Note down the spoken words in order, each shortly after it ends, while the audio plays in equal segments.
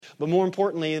But more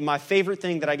importantly, my favorite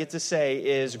thing that I get to say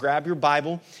is grab your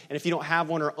Bible, and if you don't have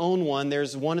one or own one,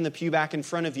 there's one in the pew back in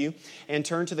front of you, and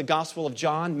turn to the Gospel of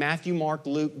John, Matthew, Mark,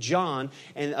 Luke, John,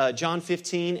 and John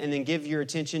 15, and then give your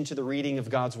attention to the reading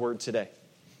of God's Word today.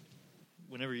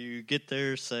 Whenever you get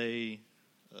there, say,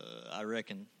 I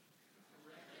reckon.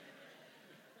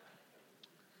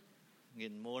 I'm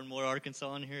getting more and more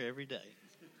Arkansas in here every day.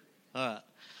 All right.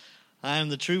 I am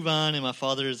the true vine, and my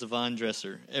Father is the vine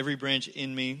dresser. Every branch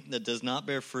in me that does not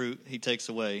bear fruit, he takes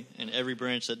away. And every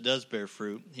branch that does bear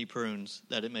fruit, he prunes,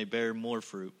 that it may bear more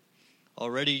fruit.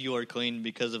 Already you are clean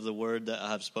because of the word that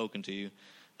I have spoken to you.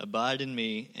 Abide in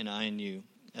me, and I in you.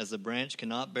 As the branch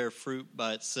cannot bear fruit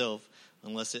by itself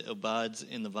unless it abides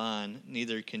in the vine,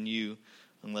 neither can you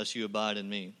unless you abide in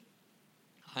me.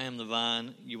 I am the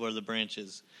vine, you are the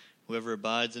branches. Whoever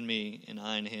abides in me, and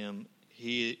I in him,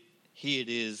 he it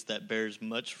is that bears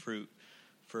much fruit.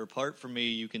 For apart from me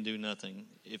you can do nothing.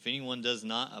 If anyone does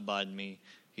not abide in me,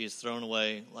 he is thrown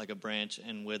away like a branch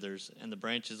and withers, and the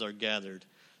branches are gathered,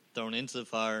 thrown into the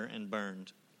fire and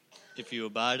burned. If you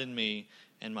abide in me,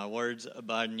 and my words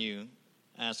abide in you,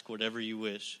 ask whatever you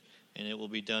wish, and it will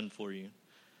be done for you.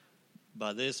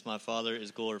 By this my Father is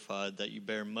glorified, that you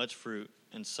bear much fruit,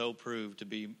 and so prove to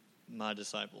be my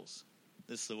disciples.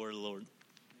 This is the word of the Lord.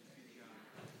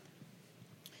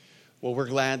 Well, we're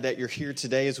glad that you're here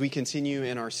today as we continue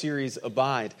in our series,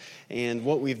 Abide. And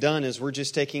what we've done is we're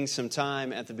just taking some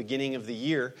time at the beginning of the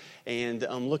year and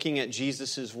looking at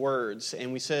Jesus' words.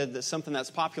 And we said that something that's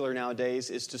popular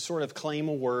nowadays is to sort of claim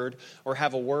a word or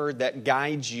have a word that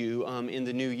guides you in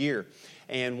the new year.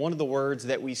 And one of the words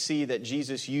that we see that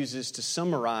Jesus uses to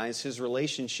summarize his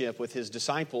relationship with his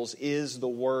disciples is the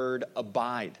word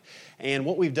abide. And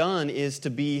what we've done is to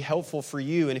be helpful for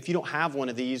you. And if you don't have one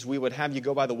of these, we would have you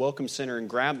go by the Welcome Center and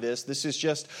grab this. This is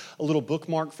just a little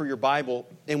bookmark for your Bible.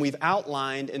 And we've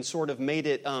outlined and sort of made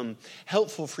it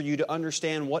helpful for you to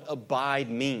understand what abide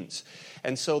means.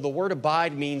 And so the word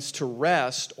abide means to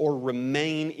rest or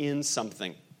remain in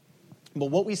something. But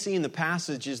what we see in the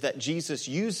passage is that Jesus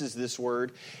uses this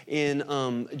word in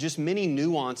just many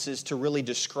nuances to really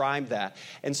describe that.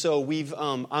 And so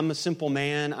I'm a simple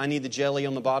man. I need the jelly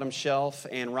on the bottom shelf,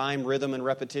 and rhyme, rhythm, and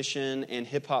repetition, and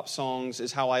hip-hop songs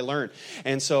is how I learn.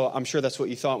 And so I'm sure that's what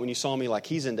you thought when you saw me, like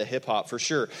he's into hip-hop for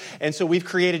sure. And so we've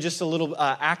created just a little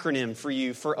acronym for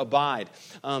you for abide,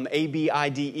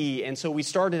 ABIDE. And so we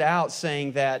started out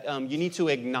saying that you need to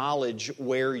acknowledge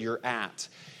where you're at.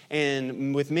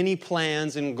 And with many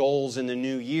plans and goals in the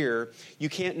new year, you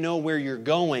can't know where you're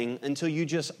going until you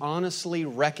just honestly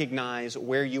recognize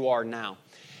where you are now.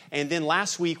 And then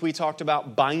last week we talked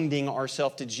about binding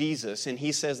ourselves to Jesus. And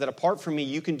he says that apart from me,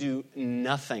 you can do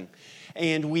nothing.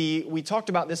 And we talked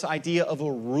about this idea of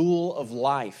a rule of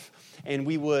life. And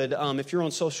we would, if you're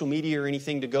on social media or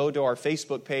anything, to go to our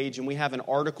Facebook page, and we have an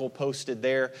article posted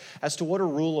there as to what a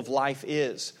rule of life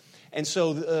is. And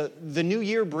so the new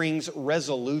year brings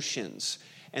resolutions,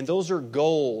 and those are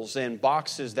goals and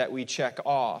boxes that we check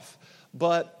off.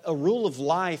 But a rule of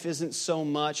life isn't so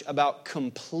much about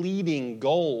completing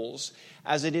goals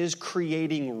as it is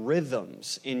creating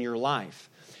rhythms in your life.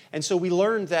 And so we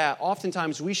learned that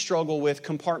oftentimes we struggle with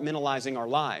compartmentalizing our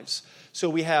lives. So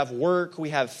we have work,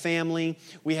 we have family,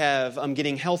 we have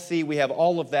getting healthy, we have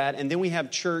all of that, and then we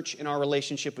have church and our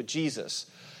relationship with Jesus.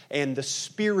 And the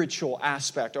spiritual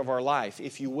aspect of our life,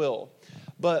 if you will.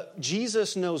 But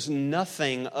Jesus knows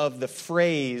nothing of the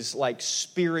phrase like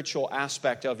spiritual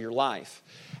aspect of your life.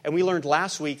 And we learned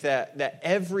last week that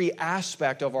every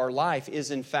aspect of our life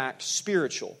is in fact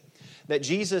spiritual. That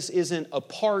Jesus isn't a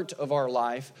part of our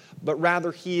life, but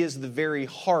rather He is the very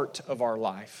heart of our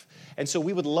life. And so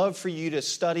we would love for you to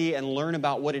study and learn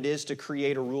about what it is to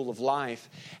create a rule of life.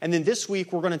 And then this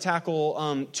week we're going to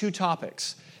tackle two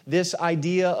topics. This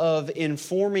idea of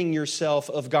informing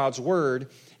yourself of God's Word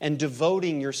and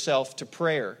devoting yourself to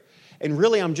prayer. And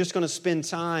really, I'm just going to spend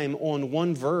time on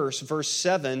one verse, verse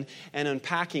 7, and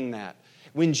unpacking that.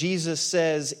 When Jesus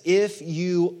says, if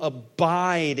you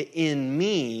abide in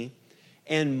me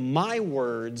and my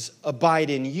words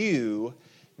abide in you,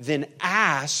 then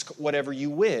ask whatever you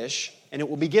wish and it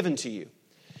will be given to you.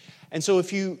 And so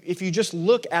if you just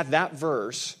look at that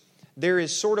verse, there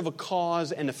is sort of a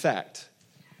cause and effect.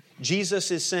 Jesus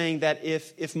is saying that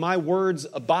if my words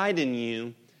abide in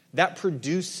you, that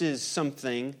produces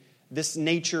something, this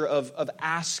nature of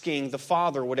asking the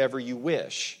Father whatever you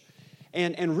wish.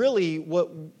 And really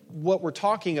what we're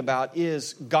talking about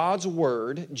is God's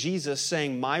word, Jesus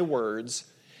saying my words,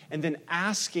 and then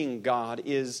asking God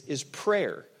is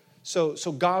prayer. So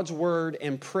God's word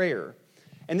and prayer.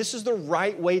 And this is the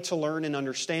right way to learn and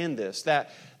understand this,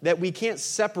 that we can't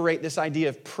separate this idea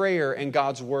of prayer and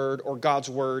God's Word or God's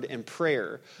Word and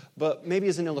prayer. But maybe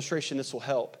as an illustration, this will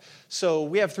help. So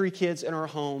we have 3 kids in our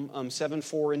home, 7,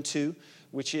 4, and 2,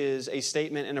 which is a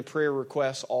statement and a prayer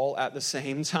request all at the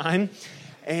same time.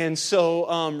 And so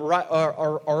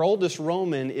our oldest,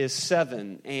 Roman, is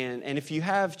 7. And if you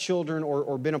have children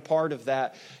or been a part of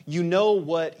that, you know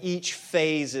what each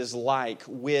phase is like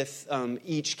with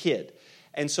each kid.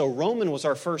 And so Roman was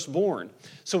our firstborn.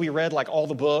 So we read like all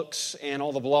the books and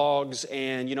all the blogs.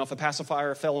 And, you know, if a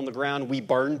pacifier fell on the ground, we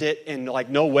burned it. And like,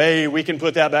 no way we can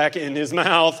put that back in his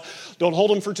mouth. Don't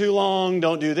hold him for too long.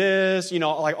 Don't do this. You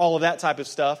know, like all of that type of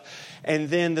stuff. And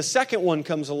then the second one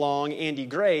comes along, Andy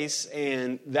Grace,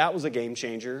 and that was a game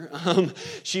changer.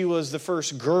 She was the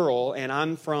first girl, and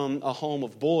I'm from a home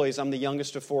of boys. I'm the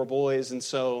youngest of 4 boys, and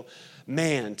so,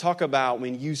 man, talk about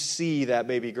when you see that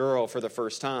baby girl for the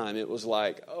first time. It was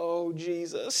like, oh,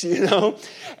 Jesus, you know?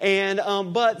 And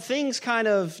but things kind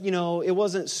of, you know, it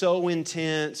wasn't so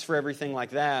intense for everything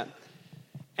like that.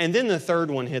 And then the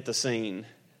third one hit the scene,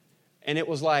 and it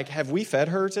was like, have we fed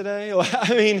her today?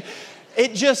 I mean,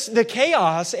 it just, the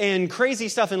chaos and crazy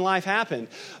stuff in life happened.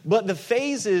 But the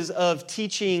phases of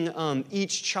teaching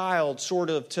each child sort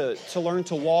of to learn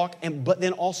to walk, but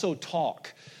then also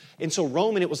talk. And so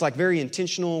Roman, it was like very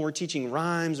intentional. We're teaching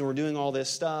rhymes and we're doing all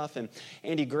this stuff. And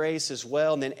Andy Grace as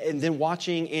well. And then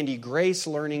watching Andy Grace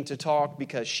learning to talk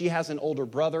because she has an older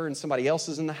brother and somebody else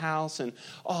is in the house. And,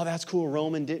 oh, that's cool.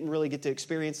 Roman didn't really get to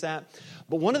experience that.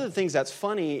 But one of the things that's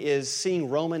funny is seeing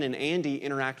Roman and Andy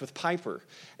interact with Piper.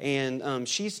 And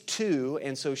she's 2,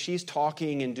 and so she's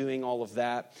talking and doing all of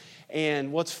that.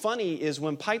 And what's funny is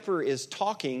when Piper is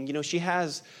talking, you know, she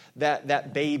has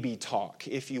that baby talk,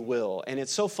 if you will. And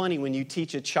it's so funny when you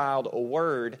teach a child a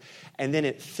word and then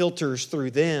it filters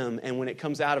through them. And when it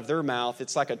comes out of their mouth,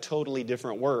 it's like a totally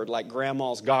different word, like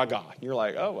grandma's gaga. You're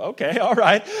like, oh, okay, all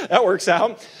right, that works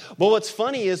out. But what's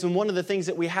funny is, and one of the things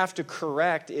that we have to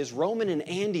correct is Roman and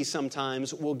Andy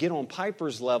sometimes will get on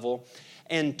Piper's level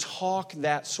and talk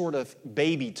that sort of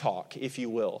baby talk, if you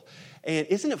will. And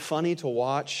isn't it funny to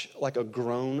watch like a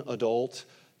grown adult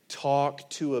talk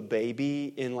to a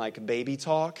baby in like baby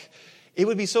talk? It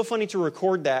would be so funny to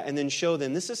record that and then show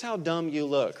them, this is how dumb you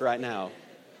look right now.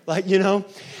 Like, you know.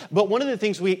 But one of the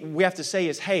things we have to say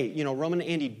is, hey, you know, Roman and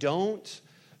Andy,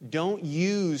 don't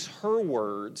use her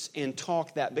words and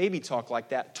talk that baby talk like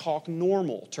that. Talk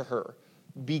normal to her.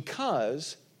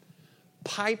 Because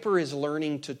Piper is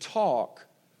learning to talk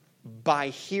by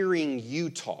hearing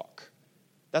you talk.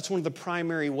 That's one of the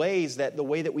primary ways that the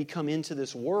way that we come into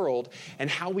this world and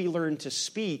how we learn to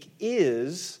speak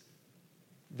is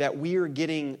that we are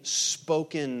getting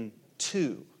spoken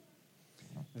to.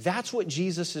 That's what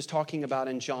Jesus is talking about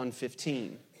in John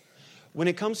 15. When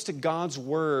it comes to God's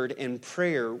word and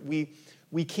prayer, we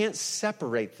can't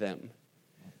separate them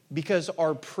because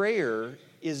our prayer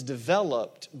is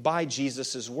developed by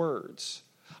Jesus' words.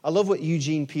 I love what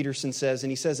Eugene Peterson says,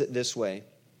 and he says it this way.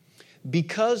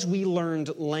 Because we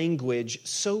learned language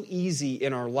so easy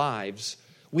in our lives,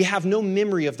 we have no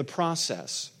memory of the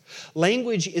process.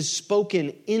 Language is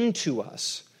spoken into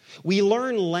us. We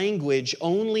learn language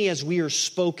only as we are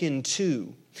spoken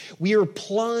to. We are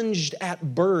plunged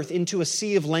at birth into a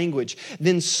sea of language.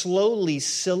 Then slowly,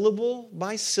 syllable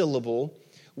by syllable,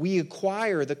 we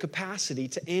acquire the capacity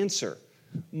to answer.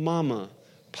 Mama,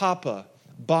 Papa,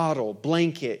 bottle,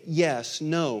 blanket, yes,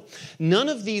 no. None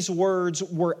of these words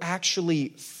were actually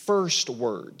first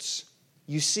words.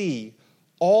 You see,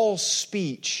 all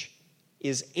speech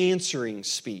is answering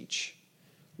speech.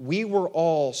 We were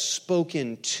all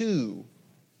spoken to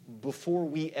before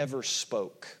we ever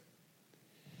spoke.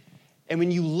 And when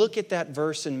you look at that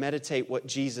verse and meditate what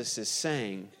Jesus is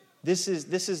saying, this is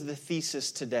the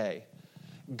thesis today.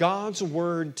 God's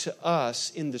word to us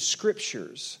in the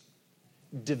Scriptures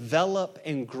develop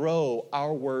and grow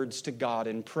our words to God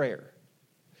in prayer.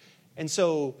 And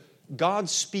so God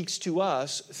speaks to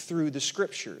us through the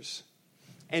Scriptures.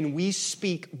 And we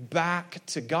speak back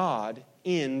to God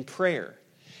in prayer.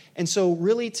 And so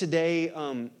really today,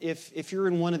 if you're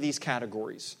in one of these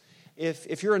categories,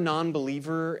 if you're a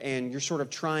non-believer and you're sort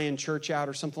of trying church out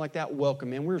or something like that,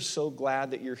 welcome in. We're so glad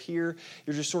that you're here.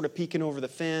 You're just sort of peeking over the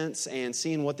fence and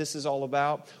seeing what this is all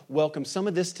about. Welcome. Some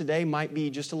of this today might be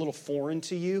just a little foreign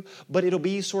to you, but it'll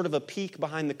be sort of a peek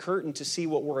behind the curtain to see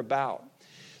what we're about.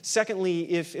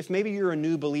 Secondly, if maybe you're a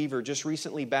new believer, just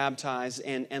recently baptized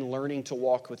and learning to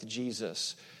walk with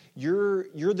Jesus, you're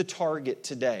the target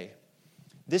today.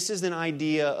 This is an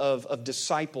idea of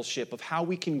discipleship, of how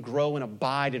we can grow and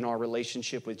abide in our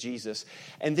relationship with Jesus.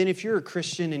 And then if you're a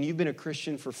Christian and you've been a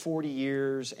Christian for 40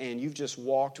 years and you've just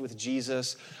walked with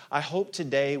Jesus, I hope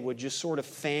today would just sort of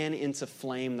fan into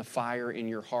flame the fire in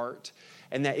your heart,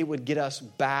 and that it would get us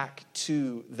back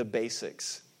to the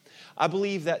basics. I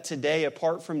believe that today,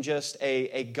 apart from just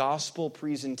a gospel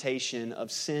presentation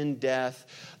of sin, death,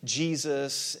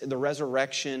 Jesus, the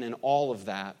resurrection, and all of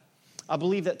that, I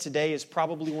believe that today is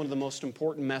probably one of the most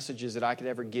important messages that I could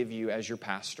ever give you as your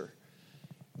pastor.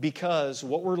 Because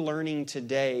what we're learning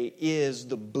today is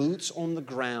the boots on the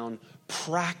ground,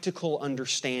 practical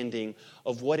understanding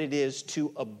of what it is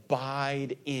to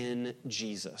abide in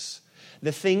Jesus.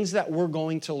 The things that we're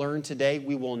going to learn today,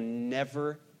 we will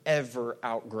never, ever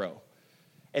outgrow.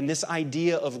 And this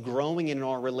idea of growing in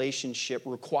our relationship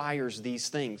requires these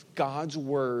things: God's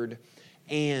word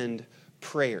and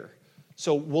prayer.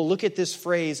 So we'll look at this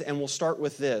phrase and we'll start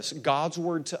with this. God's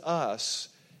word to us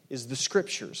is the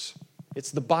Scriptures. It's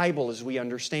the Bible as we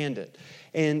understand it.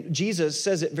 And Jesus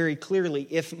says it very clearly: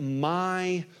 if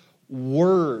my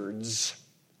words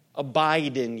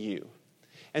abide in you.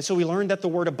 And so we learned that the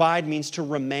word abide means to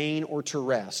remain or to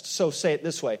rest. So say it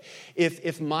this way: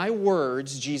 if my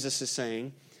words, Jesus is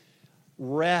saying,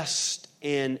 rest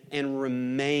and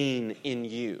remain in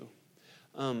you.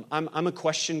 I'm a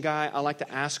question guy. I like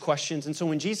to ask questions. And so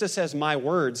when Jesus says my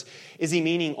words, is he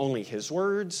meaning only his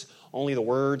words? Only the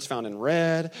words found in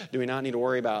red? Do we not need to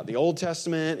worry about the Old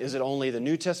Testament? Is it only the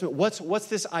New Testament? What's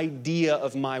this idea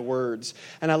of my words?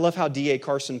 And I love how D.A.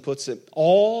 Carson puts it.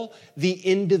 All the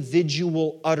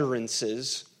individual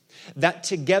utterances that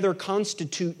together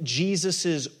constitute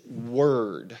Jesus'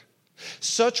 word.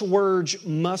 Such words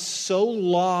must so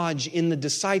lodge in the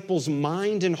disciples'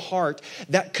 mind and heart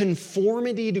that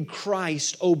conformity to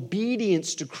Christ,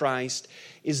 obedience to Christ,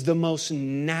 is the most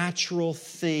natural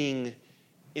thing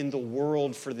in the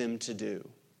world for them to do.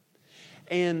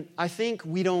 And I think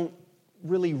we don't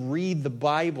really read the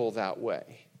Bible that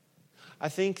way. I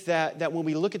think that when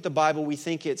we look at the Bible, we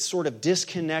think it's sort of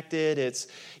disconnected. It's,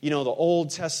 the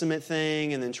Old Testament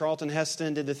thing, and then Charlton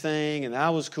Heston did the thing, and that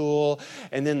was cool.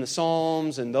 And then the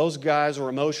Psalms, and those guys were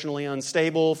emotionally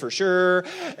unstable for sure.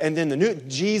 And then the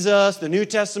New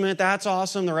Testament, that's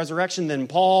awesome. The resurrection, then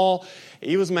Paul,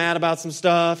 he was mad about some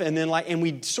stuff. And then and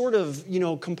we sort of,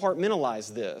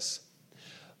 compartmentalize this.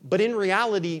 But in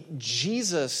reality,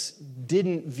 Jesus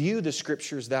didn't view the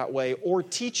Scriptures that way or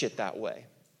teach it that way.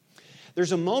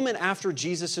 There's a moment after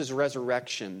Jesus'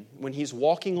 resurrection when he's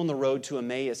walking on the road to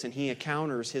Emmaus and he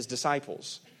encounters his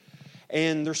disciples.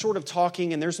 And they're sort of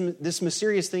talking, and there's this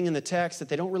mysterious thing in the text that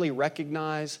they don't really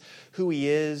recognize who he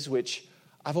is, which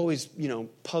I've always,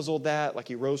 puzzled that. Like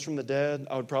he rose from the dead,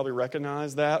 I would probably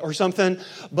recognize that or something.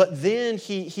 But then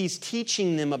he's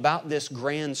teaching them about this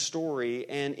grand story.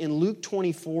 And in Luke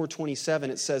 24:27,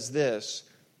 it says this: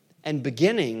 and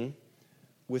beginning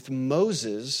with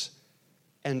Moses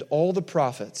and all the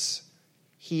prophets,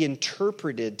 he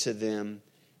interpreted to them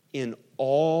in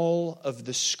all of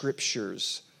the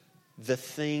Scriptures the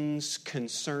things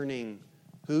concerning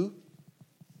who?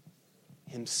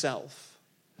 Himself.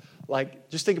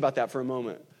 Just think about that for a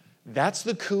moment. That's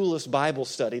the coolest Bible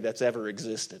study that's ever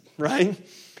existed, right?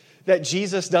 That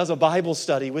Jesus does a Bible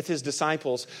study with his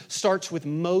disciples, starts with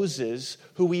Moses,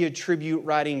 who we attribute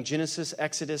writing Genesis,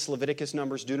 Exodus, Leviticus,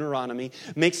 Numbers, Deuteronomy,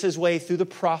 makes his way through the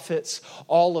prophets,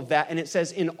 all of that. And it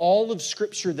says in all of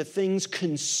Scripture, the things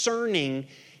concerning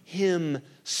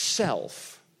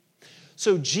himself.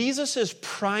 So Jesus'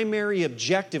 primary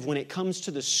objective when it comes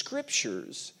to the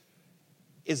Scriptures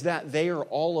is that they are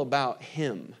all about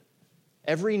him.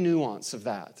 Every nuance of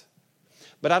that.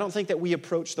 But I don't think that we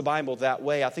approach the Bible that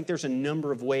way. I think there's a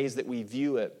number of ways that we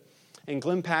view it. And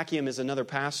Glenn Packiam is another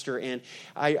pastor, and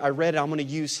I read it. I'm going to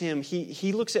use him.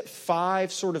 He looks at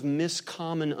 5 sort of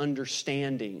miscommon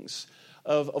understandings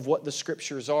of what the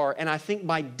Scriptures are. And I think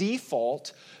by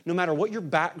default, no matter what your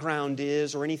background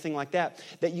is or anything like that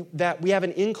we have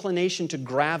an inclination to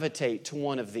gravitate to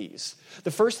one of these. The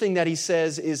first thing that he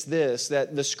says is this,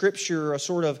 that the Scripture, a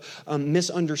sort of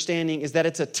misunderstanding, is that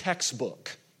it's a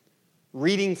textbook.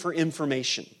 Reading for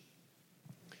information.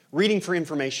 Reading for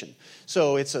information.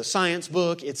 So it's a science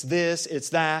book, it's this,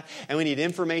 it's that, and we need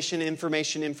information,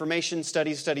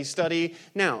 study.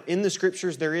 Now, in the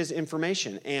Scriptures, there is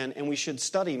information, and we should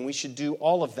study, and we should do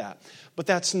all of that. But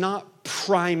that's not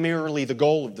primarily the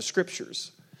goal of the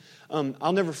Scriptures.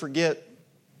 I'll never forget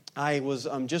I was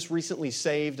just recently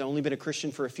saved. I've only been a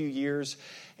Christian for a few years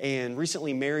and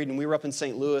recently married, and we were up in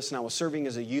St. Louis, and I was serving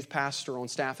as a youth pastor on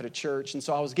staff at a church. And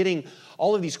so I was getting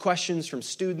all of these questions from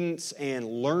students and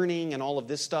learning and all of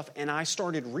this stuff, and I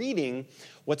started reading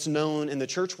what's known in the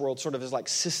church world sort of as like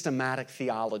systematic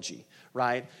theology,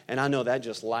 right? And I know that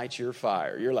just lights your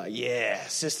fire. You're like, yeah,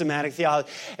 systematic theology.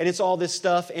 And it's all this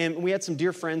stuff. And we had some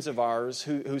dear friends of ours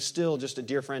who's still just a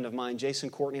dear friend of mine, Jason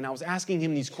Courtney. And I was asking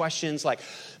him these questions like,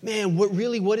 man,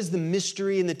 what is the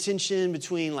mystery and the tension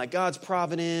between like God's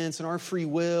providence and our free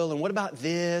will? And what about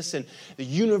this and the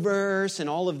universe and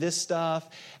all of this stuff?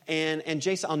 And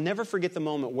Jason, I'll never forget the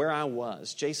moment where I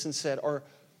was. Jason said,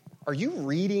 are you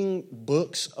reading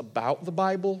books about the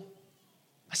Bible?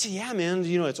 I said, yeah, man,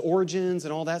 it's origins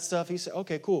and all that stuff. He said,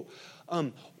 okay, cool.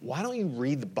 Why don't you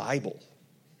read the Bible?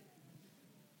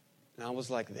 And I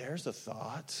was like, there's a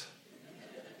thought.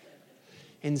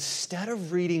 Instead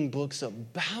of reading books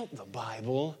about the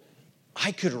Bible,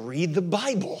 I could read the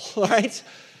Bible, right?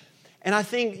 And I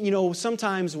think,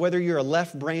 sometimes whether you're a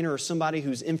left brainer or somebody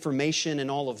who's information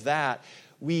and all of that,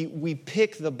 we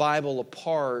pick the Bible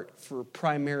apart for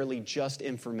primarily just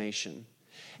information.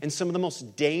 And some of the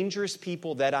most dangerous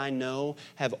people that I know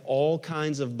have all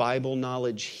kinds of Bible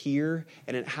knowledge here,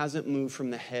 and it hasn't moved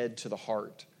from the head to the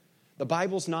heart. The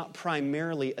Bible's not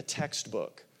primarily a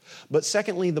textbook. But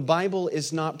secondly, the Bible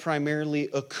is not primarily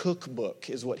a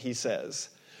cookbook, is what he says.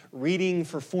 Reading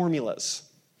for formulas.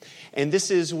 And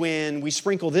this is when we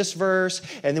sprinkle this verse,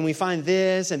 and then we find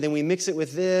this, and then we mix it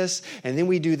with this, and then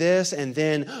we do this, and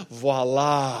then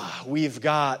voila, we've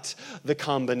got the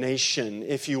combination,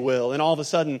 if you will. And all of a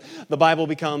sudden, the Bible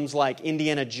becomes like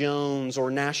Indiana Jones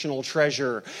or National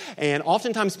Treasure. And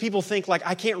oftentimes people think like,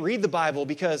 I can't read the Bible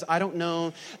because I don't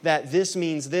know that this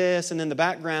means this, and then the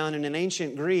background, and in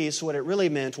ancient Greece, what it really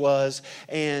meant was,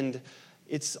 and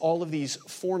it's all of these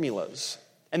formulas.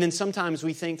 And then sometimes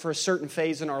we think for a certain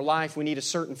phase in our life, we need a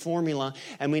certain formula,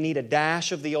 and we need a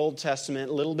dash of the Old Testament,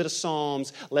 a little bit of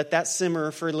Psalms, let that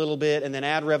simmer for a little bit, and then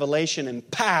add Revelation, and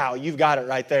pow, you've got it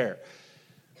right there.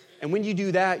 And when you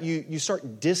do that, you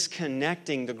start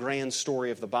disconnecting the grand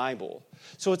story of the Bible.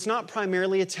 So it's not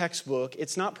primarily a textbook,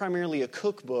 it's not primarily a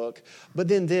cookbook, but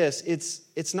then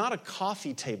it's not a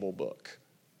coffee table book.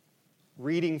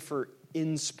 Reading for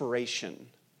inspiration.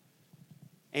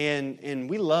 And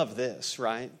we love this,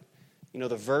 right?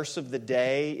 The verse of the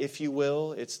day, if you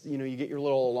will. It's, you get your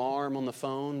little alarm on the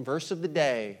phone. Verse of the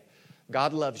day,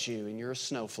 God loves you and you're a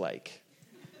snowflake.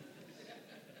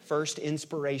 First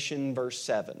inspiration, verse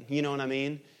 7. You know what I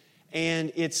mean?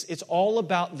 And it's all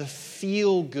about the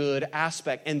feel-good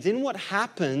aspect. And then what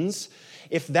happens,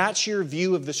 if that's your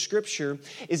view of the Scripture,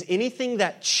 is anything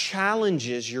that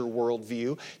challenges your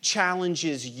worldview,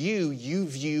 challenges you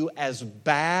view as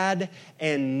bad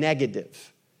and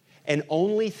negative. And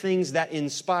only things that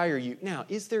inspire you. Now,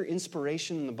 is there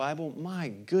inspiration in the Bible? My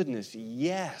goodness,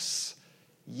 yes.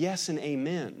 Yes and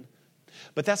amen.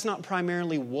 But that's not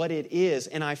primarily what it is.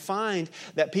 And I find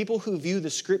that people who view the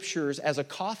Scriptures as a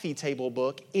coffee table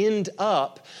book end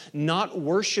up not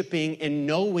worshiping and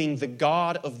knowing the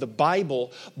God of the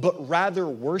Bible, but rather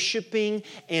worshiping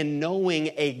and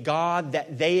knowing a God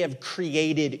that they have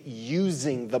created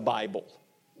using the Bible.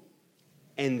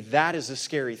 And that is a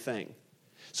scary thing.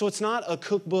 So it's not a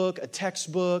cookbook, a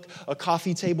textbook, a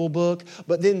coffee table book,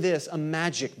 but then a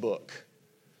magic book.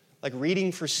 Like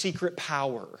reading for secret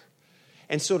power.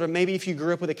 And sort of maybe if you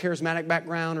grew up with a charismatic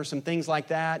background or some things like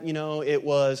that, it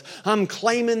was, I'm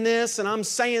claiming this and I'm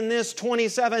saying this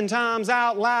 27 times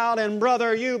out loud, and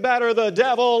brother, you better the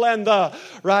devil and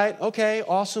right? Okay,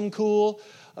 awesome, cool.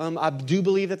 I do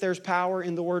believe that there's power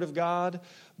in the Word of God,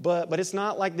 but it's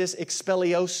not like this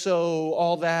expelioso,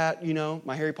 all that,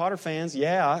 my Harry Potter fans,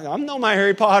 yeah, I know my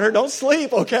Harry Potter, don't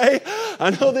sleep, okay? I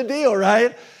know the deal,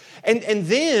 right? And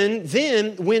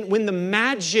then when the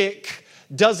magic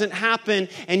doesn't happen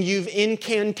and you've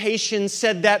incantation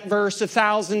said that verse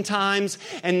 1,000 times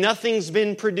and nothing's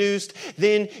been produced,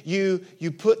 then you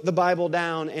put the Bible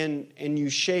down and you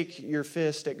shake your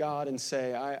fist at God and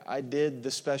say, I did the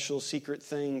special secret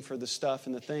thing for the stuff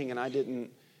and the thing, and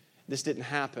this didn't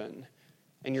happen.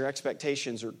 And your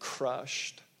expectations are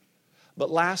crushed. But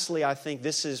lastly, I think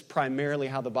this is primarily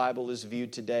how the Bible is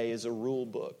viewed today, as a rule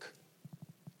book,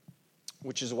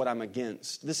 which is what I'm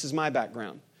against. This is my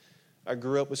background. I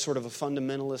grew up with sort of a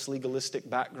fundamentalist, legalistic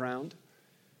background.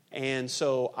 And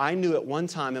so I knew at one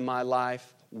time in my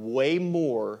life way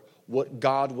more what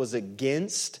God was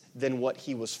against than what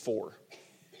He was for.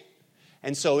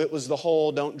 And so it was the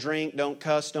whole don't drink, don't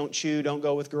cuss, don't chew, don't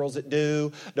go with girls that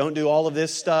do, don't do all of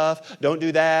this stuff, don't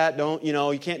do that,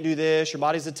 you can't do this, your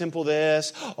body's a temple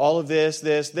this, all of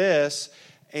this.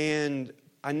 And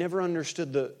I never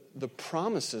understood the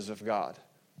promises of God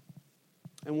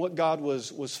and what God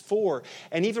was for,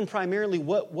 and even primarily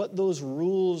what those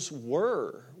rules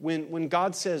were. When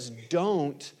God says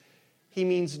don't, He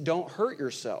means don't hurt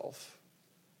yourself.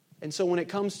 And so when it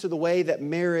comes to the way that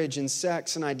marriage and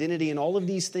sex and identity and all of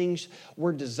these things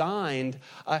were designed,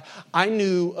 I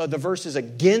knew the verses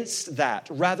against that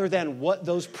rather than what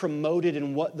those promoted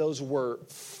and what those were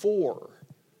for.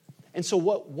 And so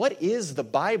what is the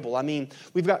Bible? I mean,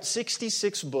 we've got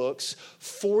 66 books,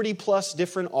 40 plus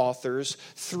different authors,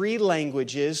 3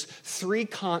 languages, 3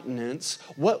 continents.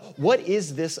 What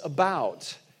is this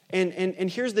about? And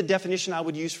here's the definition I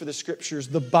would use for the Scriptures.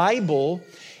 The Bible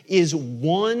is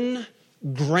one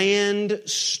grand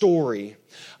story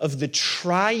of the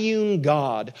triune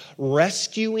God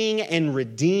rescuing and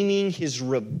redeeming His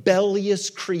rebellious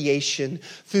creation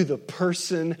through the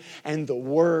person and the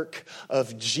work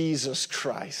of Jesus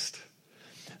Christ.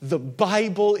 The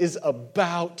Bible is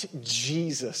about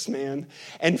Jesus, man.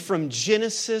 And from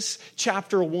Genesis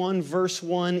chapter 1, verse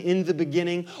 1, in the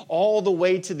beginning, all the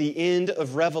way to the end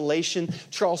of Revelation,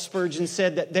 Charles Spurgeon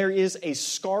said that there is a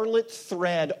scarlet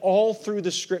thread all through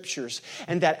the Scriptures,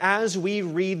 and that as we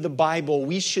read the Bible,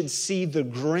 we should see the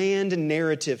grand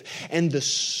narrative and the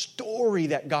story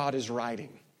that God is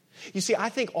writing. You see, I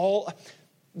think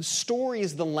story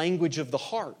is the language of the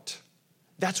heart.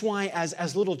 That's why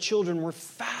as little children we're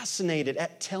fascinated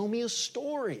at tell me a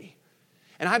story.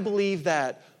 And I believe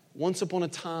that Once Upon a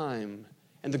Time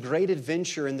and The Great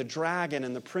Adventure and The Dragon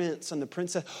and The Prince and the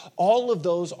Princess, all of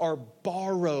those are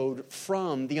borrowed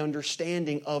from the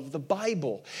understanding of the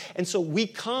Bible. And so we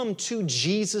come to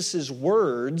Jesus'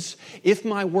 words, if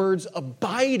my words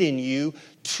abide in you,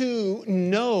 to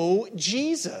know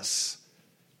Jesus.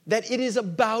 That it is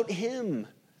about Him.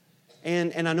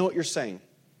 And I know what you're saying.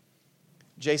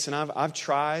 Jason, I've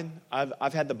tried.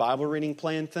 I've had the Bible reading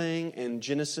plan thing, and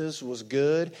Genesis was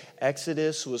good,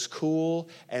 Exodus was cool,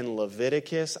 and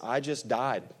Leviticus, I just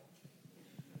died.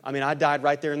 I mean, I died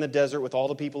right there in the desert with all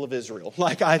the people of Israel.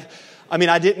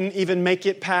 I didn't even make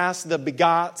it past the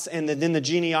begots and then the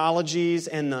genealogies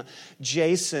and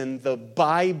the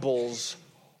Bible's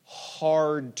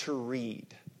hard to read.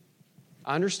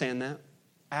 I understand that.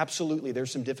 Absolutely,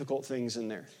 there's some difficult things in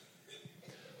there.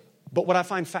 But what I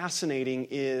find fascinating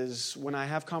is when I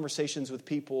have conversations with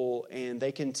people and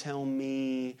they can tell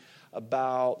me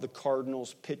about the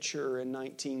Cardinals pitcher in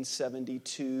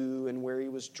 1972 and where he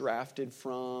was drafted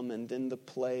from and then the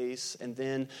place, and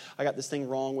then I got this thing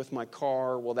wrong with my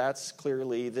car, well, that's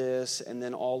clearly this, and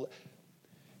then all.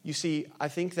 You see, I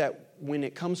think that when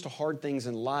it comes to hard things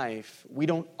in life, we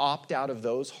don't opt out of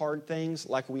those hard things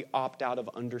like we opt out of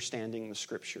understanding the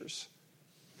Scriptures.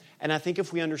 And I think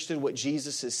if we understood what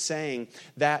Jesus is saying,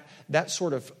 that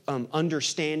sort of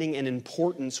understanding and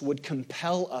importance would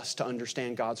compel us to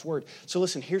understand God's Word. So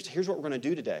listen, here's what we're going to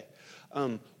do today.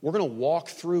 We're going to walk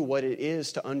through what it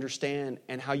is to understand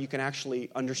and how you can actually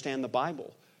understand the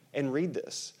Bible and read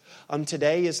this.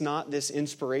 Today is not this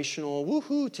inspirational,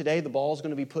 woohoo, today the ball's going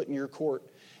to be put in your court.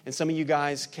 And some of you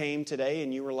guys came today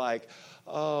and you were like,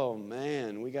 oh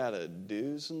man, we got to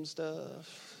do some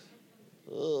stuff.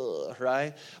 Ugh,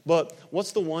 right? But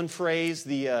what's the one phrase?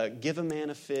 Give a man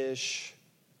a fish,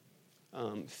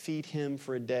 feed him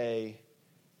for a day,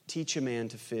 teach a man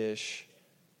to fish,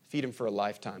 feed him for a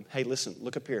lifetime. Hey, listen,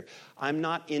 look up here. I'm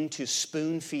not into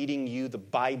spoon feeding you the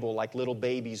Bible like little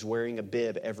babies wearing a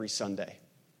bib every Sunday.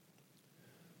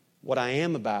 What I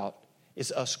am about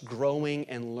is us growing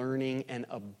and learning and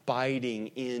abiding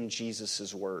in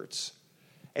Jesus' words.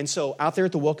 And so out there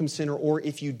at the Welcome Center, or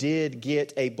if you did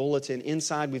get a bulletin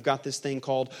inside, we've got this thing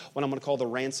called what I'm going to call the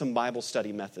Ransom Bible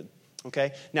Study Method.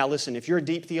 Okay? Now listen, if you're a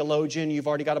deep theologian, you've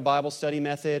already got a Bible study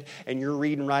method, and you're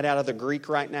reading right out of the Greek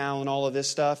right now and all of this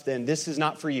stuff, then this is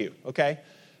not for you, okay?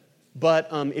 But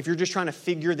if you're just trying to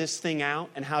figure this thing out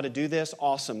and how to do this,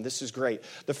 awesome, this is great.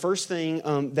 The first thing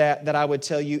that I would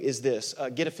tell you is this,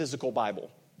 get a physical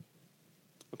Bible,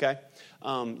 okay?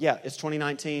 It's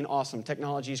 2019, awesome,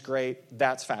 technology's great,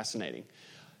 that's fascinating.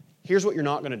 Here's what you're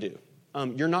not going to do.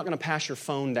 You're not going to pass your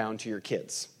phone down to your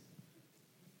kids,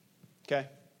 okay?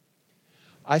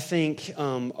 I think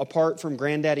apart from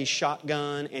Granddaddy's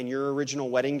shotgun and your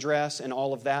original wedding dress and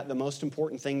all of that, the most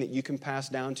important thing that you can pass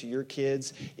down to your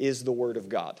kids is the Word of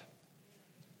God.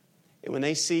 And when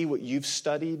they see what you've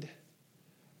studied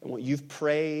and what you've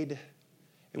prayed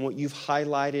and what you've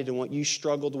highlighted and what you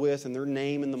struggled with and their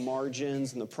name in the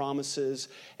margins and the promises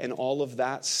and all of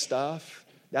that stuff,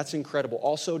 that's incredible.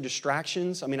 Also,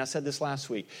 distractions. I mean, I said this last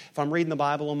week. If I'm reading the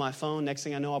Bible on my phone, next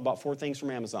thing I know, I bought 4 things from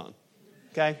Amazon.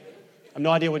 Okay? I have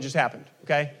no idea what just happened.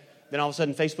 Okay? Then all of a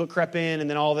sudden, Facebook crept in, and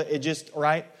then all that, it just,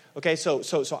 right? Okay, so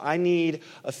I need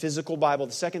a physical Bible.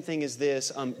 The second thing is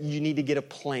this. You need to get a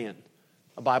plan.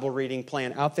 A Bible reading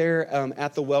plan out there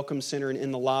at the Welcome Center and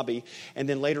in the lobby. And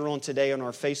then later on today on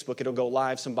our Facebook, it'll go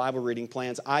live, some Bible reading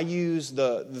plans. I use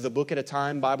the Book at a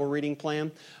Time Bible reading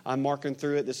plan. I'm marking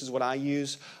through it. This is what I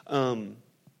use. I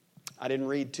didn't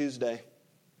read Tuesday.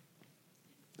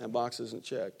 That box isn't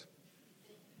checked.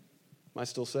 Am I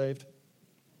still saved?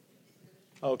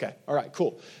 Okay. All right,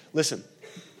 cool. Listen,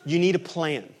 you need a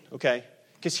plan, okay?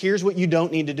 Because here's what you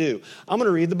don't need to do. I'm going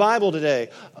to read the Bible today.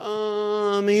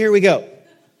 Here we go.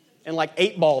 And like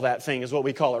 8-ball that thing is what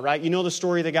we call it, right? You know the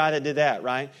story of the guy that did that,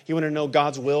 right? He wanted to know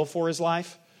God's will for his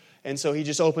life. And so he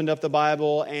just opened up the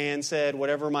Bible and said,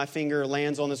 whatever my finger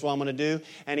lands on, this is what I'm going to do.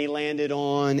 And he landed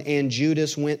on, and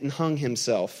Judas went and hung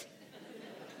himself.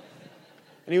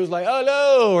 And he was like, oh,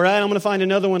 no, right? I'm going to find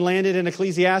another one landed in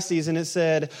Ecclesiastes. And it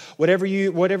said, whatever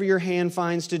your hand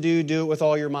finds to do it with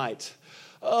all your might.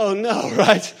 Oh, no,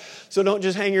 right? So don't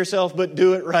just hang yourself, but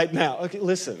do it right now. Okay,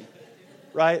 listen,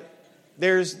 right?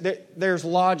 There's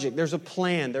logic, there's a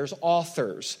plan, there's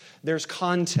authors, there's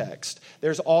context,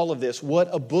 there's all of this. What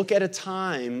a Book at a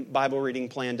Time Bible reading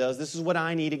plan does, this is what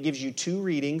I need. It gives you 2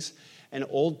 readings, an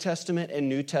Old Testament and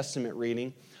New Testament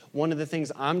reading. One of the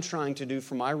things I'm trying to do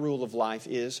for my rule of life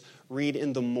is read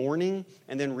in the morning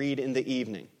and then read in the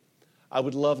evening. I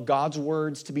would love God's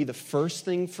words to be the first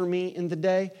thing for me in the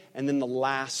day and then the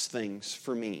last things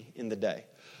for me in the day.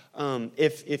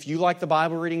 If you like the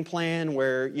Bible reading plan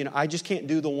where, I just can't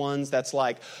do the ones that's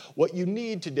like, what you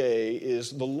need today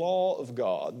is the law of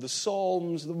God, the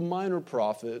Psalms, the minor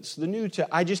prophets, the New Testament.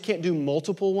 I just can't do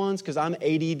multiple ones because I'm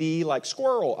ADD like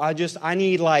squirrel. I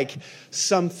need like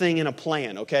something in a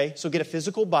plan, okay? So get a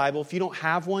physical Bible. If you don't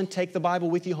have one, take the Bible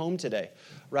with you home today,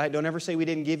 right? Don't ever say we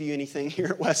didn't give you anything here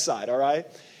at Westside, all right?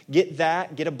 Get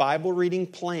that, get a Bible reading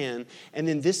plan, and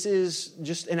then this is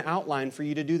just an outline for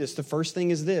you to do this. The first thing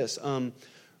is this,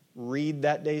 read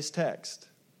that day's text.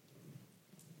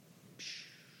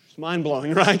 It's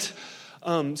mind-blowing, right?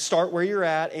 Start where you're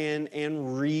at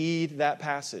and read that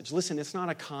passage. Listen, it's not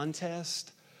a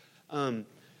contest.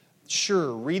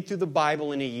 Sure, read through the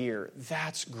Bible in a year.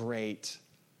 That's great.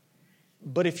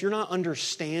 But if you're not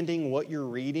understanding what you're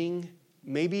reading,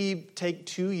 maybe take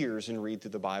 2 years and read through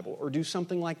the Bible or do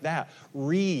something like that.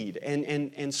 Read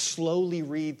and slowly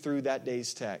read through that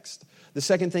day's text. The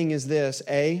second thing is this,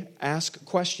 ask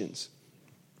questions.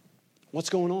 What's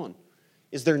going on?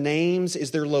 Is there names?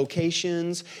 Is there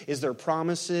locations? Is there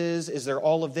promises? Is there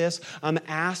all of this? I'm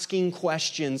asking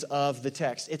questions of the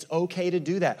text. It's okay to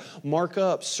do that. Mark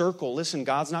up, circle. Listen,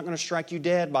 God's not going to strike you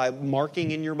dead by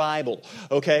marking in your Bible,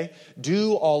 okay?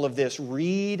 Do all of this.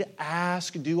 Read,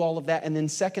 ask, do all of that. And then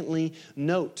secondly,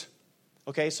 note.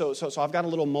 Okay, so I've got a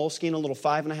little Moleskine, a little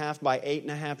 5.5 by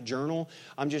 8.5 journal.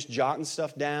 I'm just jotting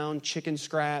stuff down, chicken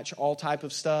scratch, all type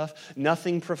of stuff.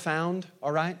 Nothing profound,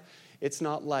 all right? It's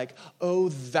not like, oh,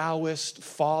 thouest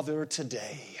Father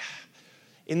today,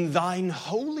 in thine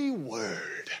holy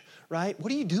word, right?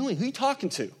 What are you doing? Who are you talking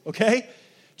to, okay?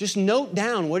 Just note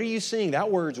down, what are you seeing? That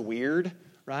word's weird,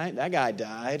 right? That guy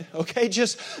died, okay?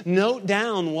 Just note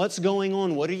down what's going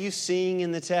on. What are you seeing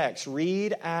in the text?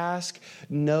 Read, ask,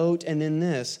 note, and then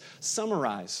this,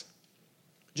 summarize.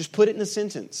 Just put it in a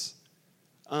sentence.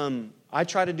 I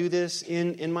try to do this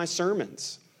in my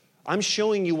sermons. I'm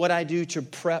showing you what I do to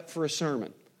prep for a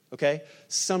sermon, okay?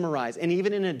 Summarize. And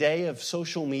even in a day of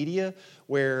social media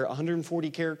where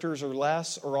 140 characters or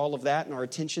less or all of that in our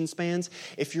attention spans,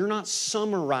 if you're not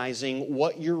summarizing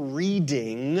what you're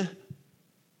reading,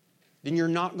 then you're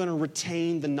not going to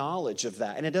retain the knowledge of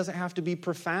that. And it doesn't have to be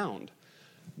profound.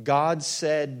 God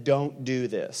said, don't do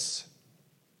this.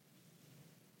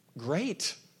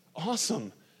 Great.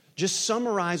 Awesome. Just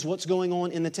summarize what's going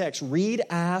on in the text. Read,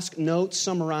 ask, note,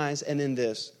 summarize, and then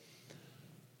this.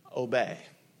 Obey.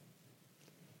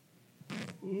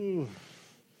 Ooh.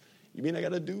 You mean I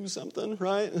got to do something,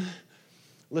 right?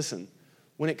 Listen,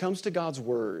 when it comes to God's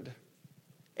word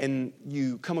and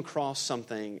you come across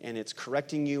something and it's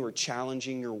correcting you or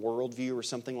challenging your worldview or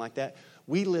something like that,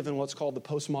 we live in what's called the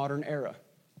postmodern era.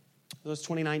 It's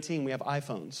 2019, we have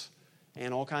iPhones.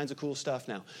 And all kinds of cool stuff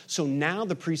now. So now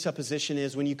the presupposition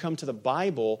is when you come to the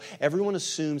Bible, everyone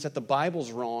assumes that the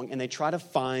Bible's wrong and they try to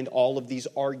find all of these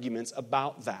arguments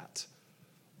about that.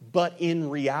 But in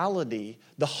reality,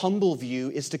 the humble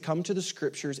view is to come to the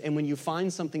Scriptures, and when you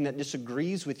find something that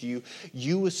disagrees with you,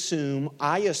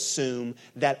 I assume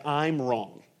that I'm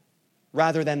wrong,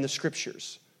 rather than the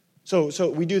Scriptures. So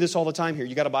we do this all the time here.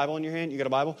 You got a Bible in your hand? You got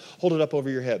a Bible? Hold it up over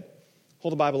your head.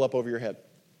 Hold the Bible up over your head.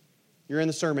 You're in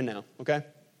the sermon now, okay?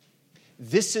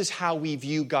 This is how we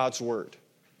view God's Word.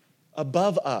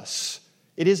 Above us.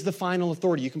 It is the final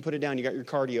authority. You can put it down. You got your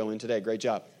cardio in today. Great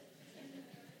job.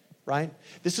 Right?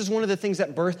 This is one of the things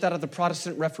that birthed out of the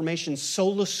Protestant Reformation,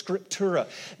 sola scriptura,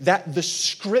 that the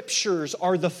Scriptures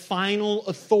are the final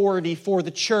authority for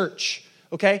the church.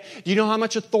 Okay? Do you know how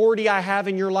much authority I have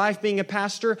in your life being a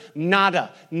pastor?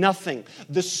 Nada. Nothing.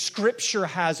 The Scripture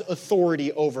has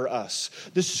authority over us.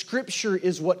 The Scripture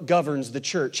is what governs the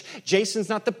church. Jason's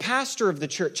not the pastor of the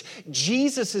church.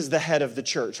 Jesus is the head of the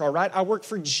church, all right? I work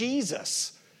for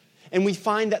Jesus. And we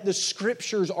find that the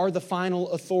Scriptures are the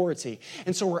final authority.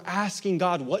 And so we're asking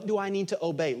God, what do I need to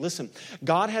obey? Listen,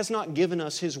 God has not given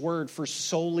us His Word for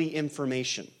solely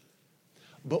information,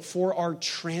 but for our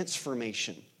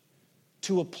transformation,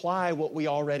 to apply what we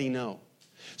already know.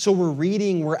 So we're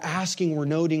reading, we're asking, we're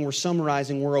noting, we're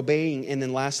summarizing, we're obeying, and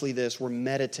then lastly this, we're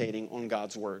meditating on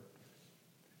God's Word.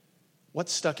 What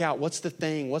stuck out? What's the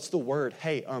thing? What's the word?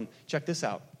 Hey, check this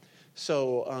out.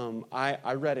 So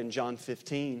I read in John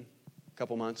 15 a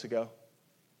couple months ago.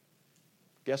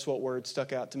 Guess what word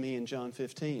stuck out to me in John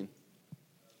 15?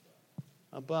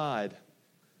 Abide.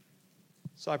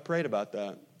 So I prayed about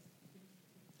that.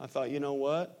 I thought, you know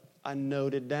what? I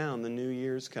noted down the new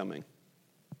year's coming.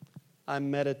 I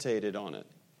meditated on it.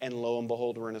 And lo and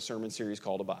behold, we're in a sermon series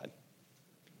called Abide.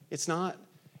 It's not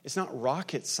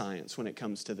rocket science when it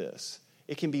comes to this.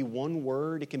 It can be one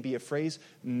word. It can be a phrase.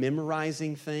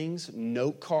 Memorizing things,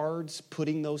 note cards,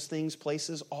 putting those things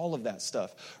places, all of that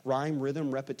stuff. Rhyme,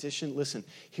 rhythm, repetition. Listen,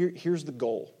 here's the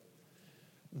goal.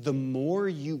 The more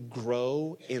you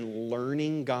grow in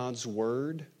learning God's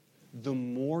Word, the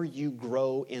more you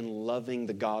grow in loving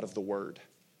the God of the Word.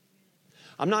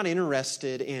 I'm not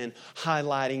interested in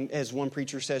highlighting, as one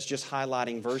preacher says, just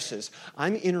highlighting verses.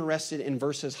 I'm interested in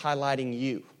verses highlighting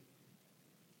you.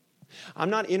 I'm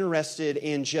not interested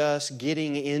in just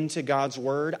getting into God's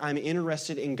Word. I'm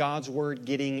interested in God's Word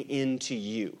getting into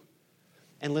you.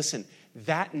 And listen,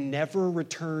 that never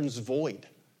returns void.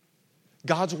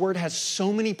 God's Word has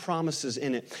so many promises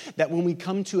in it that when we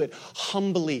come to it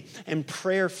humbly and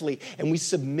prayerfully and we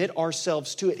submit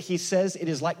ourselves to it, He says it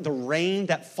is like the rain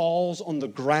that falls on the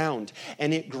ground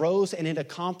and it grows and it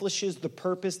accomplishes the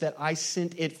purpose that I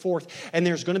sent it forth. And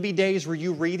there's going to be days where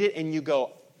you read it and you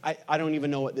go, I don't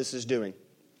even know what this is doing.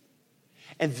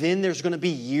 And then there's going to be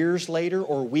years later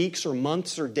or weeks or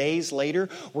months or days later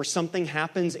where something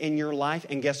happens in your life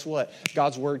and guess what?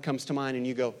 God's Word comes to mind and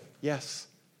you go, yes,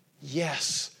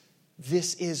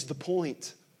 this is the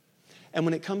point. And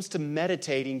when it comes to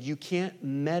meditating, you can't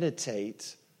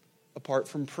meditate apart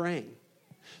from praying.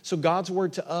 So God's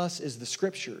Word to us is the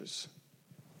Scriptures.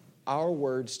 Our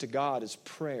words to God is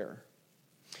prayer.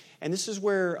 And this is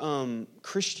where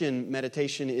Christian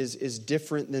meditation is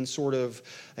different than sort of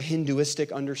a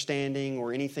Hinduistic understanding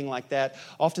or anything like that.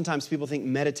 Oftentimes people think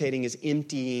meditating is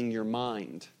emptying your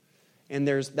mind. And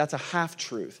that's a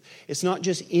half-truth. It's not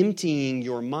just emptying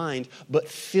your mind, but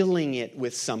filling it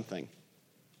with something.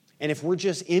 And if we're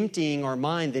just emptying our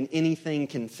mind, then anything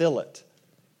can fill it.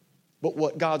 But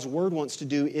what God's Word wants to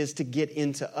do is to get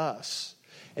into us.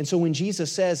 And so when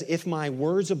Jesus says, if my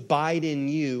words abide in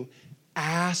you,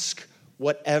 ask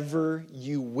whatever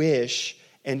you wish,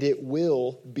 and it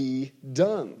will be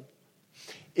done.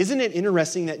 Isn't it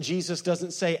interesting that Jesus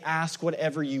doesn't say, ask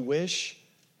whatever you wish,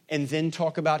 and then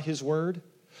talk about His Word?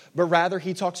 But rather,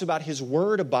 He talks about His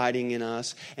Word abiding in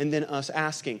us, and then us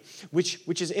asking,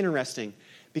 which is interesting.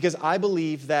 Because I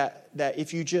believe that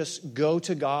if you just go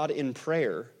to God in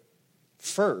prayer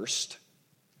first,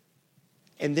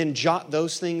 and then jot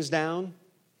those things down,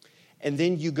 and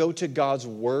then you go to God's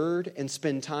Word and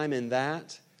spend time in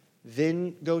that,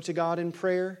 then go to God in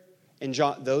prayer and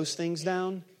jot those things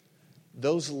down,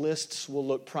 those lists will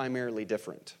look primarily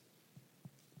different.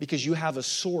 Because you have a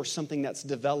source, something that's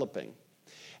developing.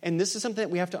 And this is something that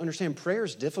we have to understand. Prayer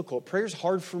is difficult. Prayer is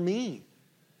hard for me.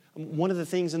 One of the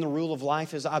things in the rule of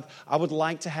life is I would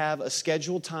like to have a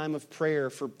scheduled time of prayer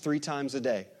for 3 times a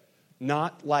day.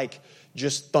 Not like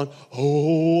just,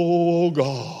 oh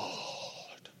God.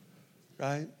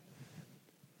 Right?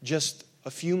 Just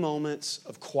a few moments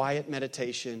of quiet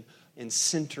meditation and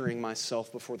centering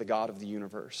myself before the God of the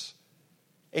universe.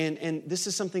 And this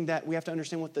is something that we have to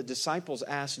understand what the disciples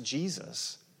asked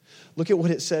Jesus. Look at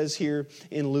what it says here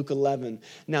in Luke 11.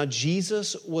 Now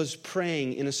Jesus was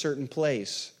praying in a certain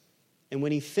place, And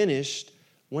when he finished,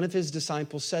 one of his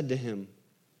disciples said to him,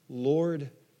 Lord,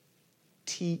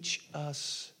 teach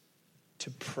us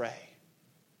to pray.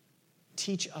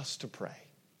 Teach us to pray.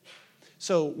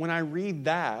 So when I read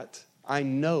that, I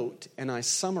note and I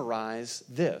summarize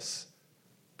this.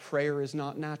 Prayer is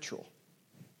not natural.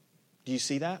 Do you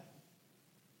see that?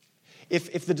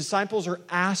 If the disciples are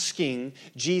asking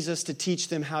Jesus to teach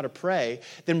them how to pray,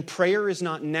 then prayer is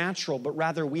not natural, but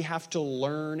rather we have to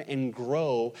learn and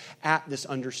grow at this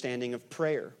understanding of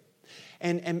prayer.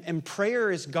 And prayer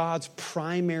is God's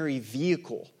primary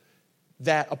vehicle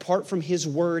that, apart from His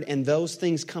Word and those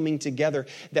things coming together,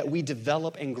 that we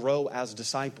develop and grow as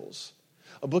disciples.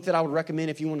 A book that I would recommend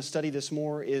if you want to study this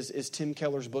more is Tim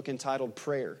Keller's book entitled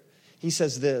Prayer. He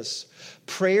says this,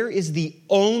 prayer is the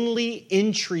only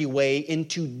entryway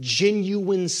into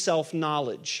genuine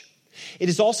self-knowledge. It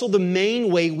is also the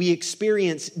main way we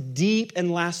experience deep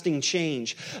and lasting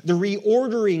change, the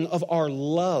reordering of our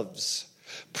loves.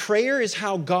 Prayer is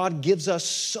how God gives us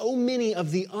so many of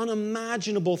the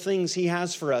unimaginable things He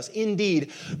has for us.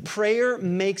 Indeed, prayer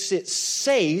makes it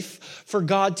safe for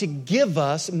God to give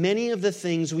us many of the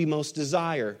things we most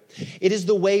desire. It is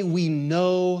the way we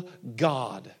know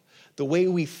God. The way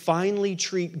we finally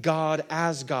treat God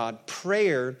as God.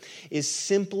 Prayer is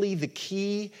simply the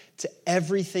key to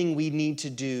everything we need to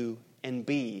do and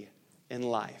be in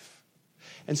life.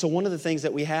 And so one of the things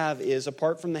that we have is,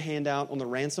 apart from the handout on the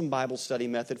Ransom Bible Study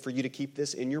method for you to keep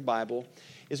this in your Bible,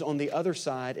 is on the other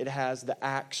side, it has the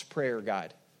Acts Prayer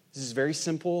Guide. This is very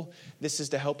simple. This is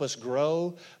to help us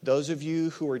grow. Those of you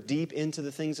who are deep into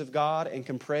the things of God and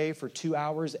can pray for 2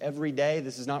 hours every day,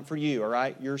 this is not for you, all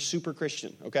right? You're super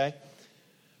Christian, okay?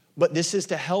 But this is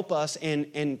to help us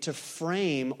and to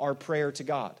frame our prayer to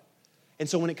God. And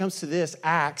so when it comes to this,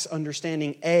 Acts,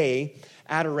 understanding A,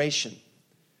 adoration,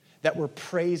 that we're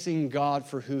praising God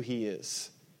for who He is.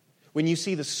 When you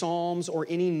see the Psalms or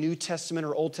any New Testament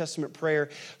or Old Testament prayer,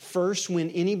 first when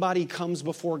anybody comes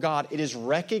before God, it is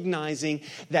recognizing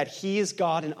that He is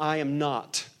God and I am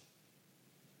not.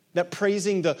 That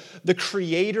praising the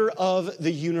creator of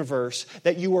the universe,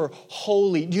 that you are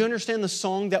holy. Do you understand the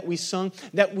song that we sung?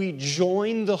 That we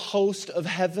join the host of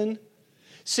heaven,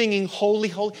 singing holy,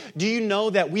 holy. Do you know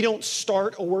that we don't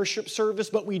start a worship service,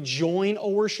 but we join a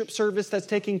worship service that's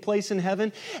taking place in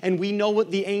heaven? And we know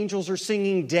what the angels are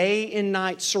singing day and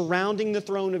night surrounding the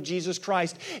throne of Jesus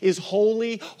Christ is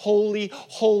holy, holy,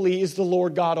 holy is the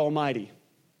Lord God Almighty.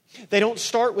 They don't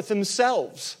start with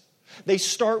themselves. They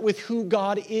start with who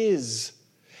God is.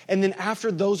 And then after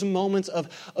those moments of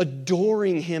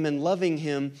adoring Him and loving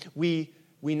Him, we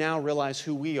now realize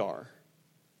who we are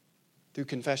through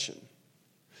confession.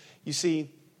 You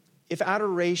see, if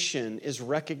adoration is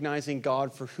recognizing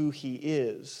God for who He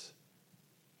is,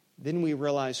 then we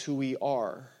realize who we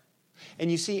are.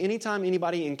 And you see, anytime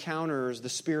anybody encounters the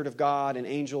Spirit of God, an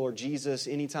angel, or Jesus,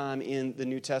 anytime in the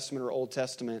New Testament or Old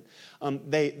Testament,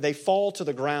 they fall to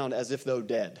the ground as if though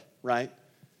dead, right?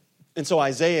 And so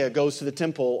Isaiah goes to the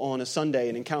temple on a Sunday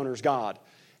and encounters God.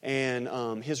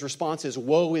 And his response is,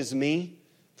 "Woe is me,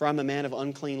 for I'm a man of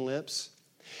unclean lips."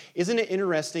 Isn't it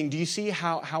interesting? Do you see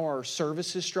how our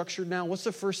service is structured now? What's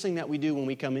the first thing that we do when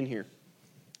we come in here?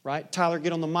 Right? Tyler,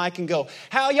 get on the mic and go,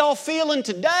 "How y'all feeling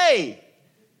today?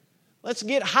 Let's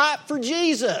get hyped for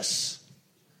Jesus."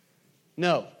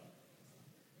 No.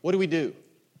 What do?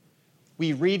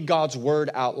 We read God's word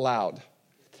out loud.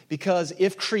 Because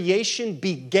if creation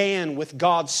began with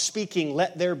God speaking,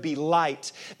 "Let there be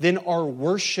light," then our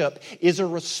worship is a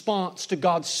response to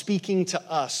God speaking to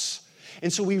us.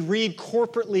 And so we read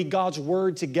corporately God's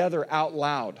word together out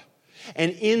loud.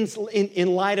 And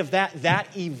in light of that,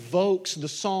 that evokes the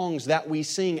songs that we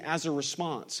sing as a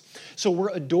response. So we're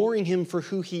adoring Him for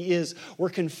who He is. We're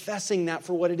confessing that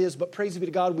for what it is. But praise be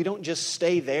to God, we don't just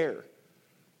stay there.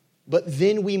 But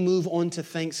then we move on to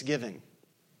thanksgiving.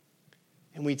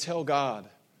 And we tell God,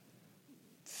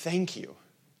 "Thank you."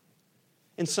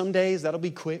 And some days that'll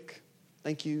be quick.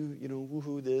 Thank you,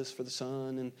 woohoo this for the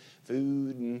sun and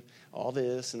food and all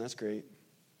this, and that's great.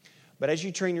 But as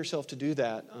you train yourself to do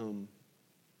that,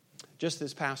 just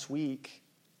this past week,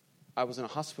 I was in a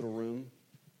hospital room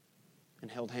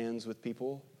and held hands with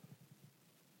people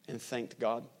and thanked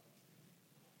God.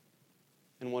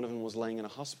 And one of them was laying in a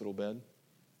hospital bed.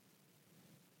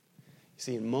 You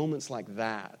see, in moments like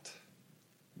that,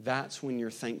 that's when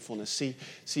your thankfulness.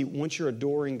 See, once you're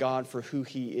adoring God for who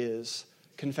He is,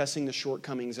 confessing the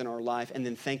shortcomings in our life, and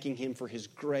then thanking Him for His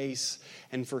grace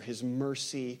and for His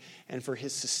mercy and for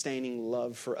His sustaining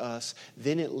love for us,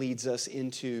 then it leads us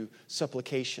into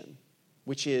supplication,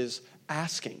 which is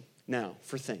asking now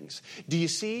for things. Do you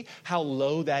see how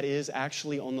low that is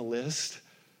actually on the list?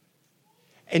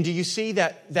 And do you see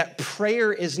that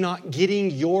prayer is not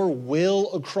getting your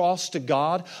will across to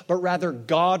God, but rather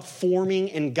God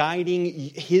forming and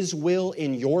guiding His will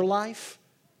in your life?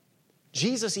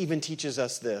 Jesus even teaches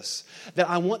us this, that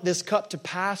I want this cup to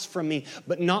pass from me,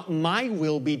 but not my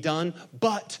will be done,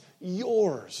 but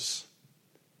yours.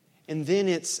 And then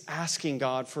it's asking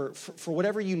God for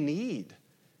whatever you need,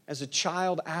 as a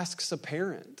child asks a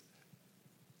parent.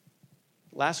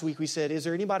 Last week we said, is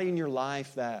there anybody in your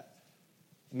life, that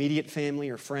immediate family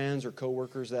or friends or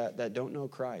coworkers that don't know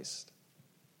Christ,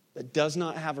 that does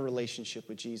not have a relationship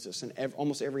with Jesus? And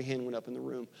almost every hand went up in the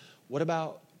room. What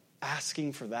about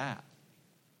asking for that?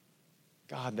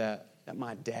 God, that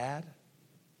my dad,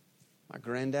 my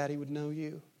granddaddy would know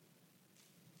you,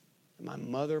 my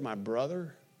mother, my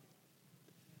brother.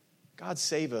 God,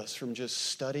 save us from just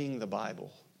studying the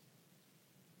Bible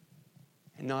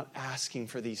and not asking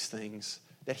for these things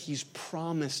that He's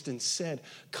promised and said,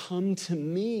 come to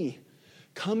me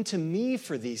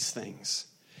for these things.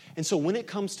 And so when it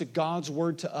comes to God's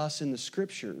word to us in the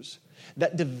Scriptures,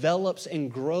 that develops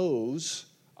and grows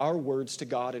our words to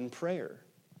God in prayer.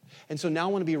 And so now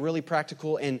I want to be really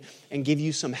practical and give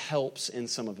you some helps in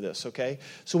some of this, okay?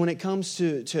 So when it comes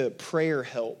to prayer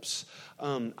helps,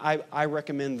 I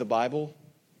recommend the Bible.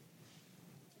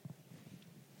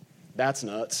 That's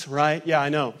nuts, right? Yeah, I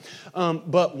know.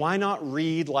 But why not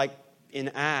read, like in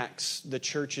Acts, the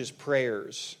church's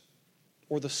prayers,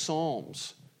 or the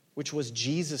Psalms, which was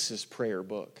Jesus' prayer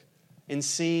book, and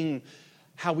seeing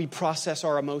how we process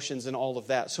our emotions and all of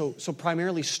that. So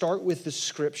primarily start with the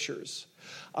Scriptures.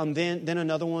 Then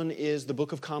another one is the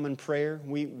Book of Common Prayer.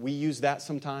 We use that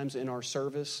sometimes in our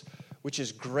service, which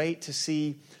is great to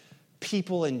see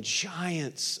people and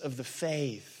giants of the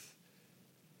faith.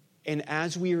 And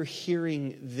as we are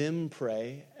hearing them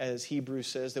pray, as Hebrews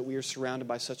says, that we are surrounded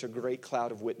by such a great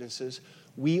cloud of witnesses,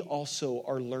 we also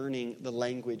are learning the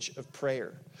language of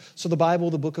prayer. So the Bible,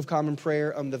 the Book of Common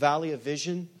Prayer, the Valley of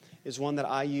Vision is one that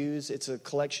I use. It's a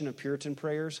collection of Puritan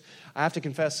prayers. I have to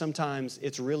confess, sometimes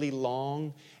it's really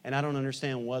long, and I don't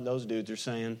understand what those dudes are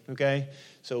saying, okay?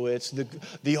 So it's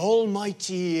the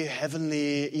almighty,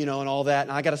 heavenly, and all that,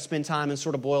 and I got to spend time and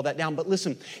sort of boil that down. But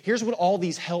listen, here's what all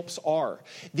these helps are.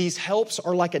 These helps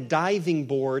are like a diving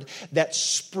board that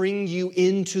spring you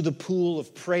into the pool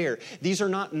of prayer. These are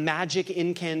not magic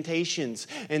incantations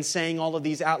and saying all of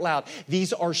these out loud.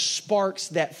 These are sparks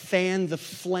that fan the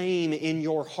flame in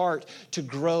your heart to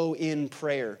grow in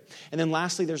prayer. And then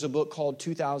lastly, there's a book called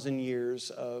 2,000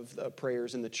 Years of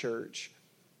Prayers in the Church.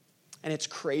 And it's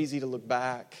crazy to look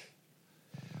back.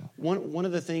 One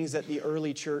of the things that the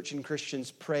early church and Christians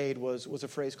prayed was a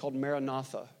phrase called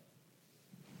Maranatha.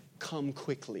 Come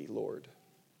quickly, Lord.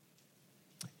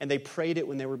 And they prayed it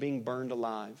when they were being burned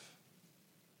alive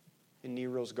in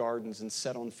Nero's gardens and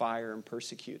set on fire and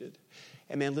persecuted.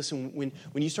 And man, listen,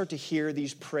 when you start to hear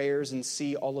these prayers and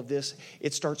see all of this,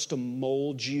 it starts to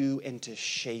mold you and to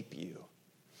shape you.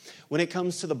 When it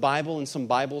comes to the Bible and some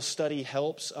Bible study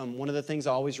helps, one of the things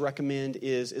I always recommend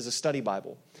is a study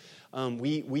Bible.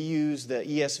 We use the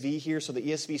ESV here, so the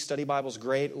ESV study Bible is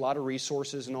great, a lot of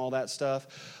resources and all that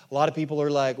stuff. A lot of people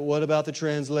are like, what about the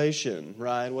translation,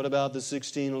 right? What about the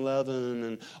 1611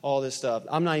 and all this stuff?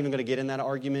 I'm not even going to get in that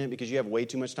argument because you have way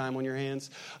too much time on your hands.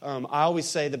 I always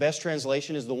say the best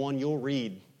translation is the one you'll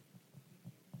read.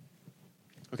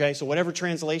 Okay, so whatever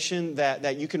translation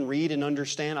that you can read and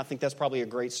understand, I think that's probably a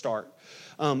great start.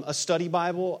 A study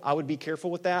Bible, I would be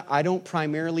careful with that. I don't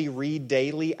primarily read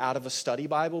daily out of a study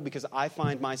Bible because I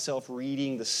find myself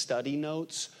reading the study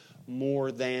notes more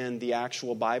than the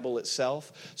actual Bible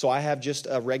itself. So I have just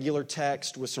a regular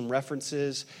text with some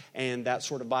references and that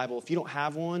sort of Bible. If you don't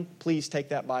have one, please take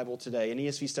that Bible today. An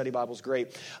ESV study Bible is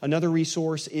great. Another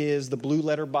resource is the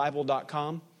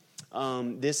blueletterbible.com.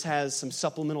 This has some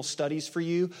supplemental studies for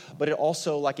you, but it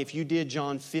also, like if you did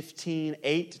John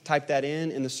 15:8, type that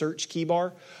in the search key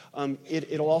bar,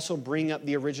 it'll also bring up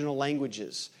the original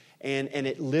languages. And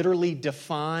it literally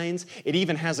defines, it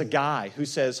even has a guy who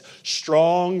says,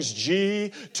 Strong's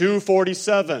G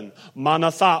 247,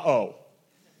 manathao.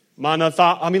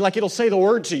 I mean, like it'll say the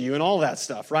word to you and all that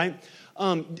stuff, right?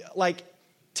 Like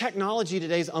technology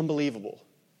today is unbelievable.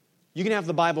 You can have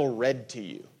the Bible read to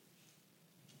you.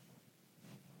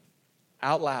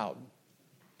 Out loud.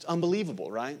 It's unbelievable,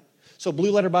 right? So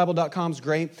blueletterbible.com is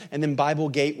great. And then Bible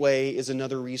Gateway is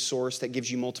another resource that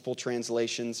gives you multiple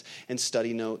translations and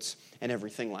study notes and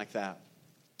everything like that.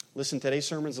 Listen, today's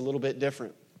sermon's a little bit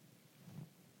different.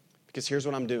 Because here's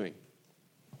what I'm doing.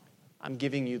 I'm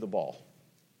giving you the ball.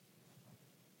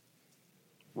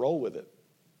 Roll with it.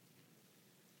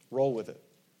 Roll with it.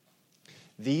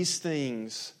 These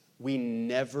things we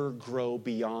never grow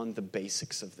beyond the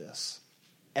basics of this,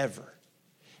 ever.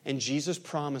 And Jesus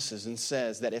promises and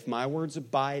says that if my words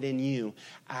abide in you,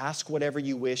 ask whatever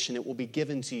you wish and it will be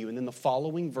given to you. And then the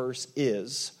following verse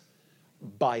is,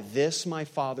 by this my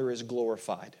Father is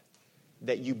glorified,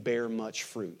 that you bear much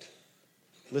fruit.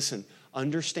 Listen,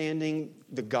 understanding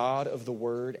the God of the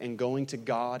Word and going to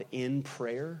God in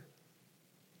prayer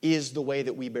is the way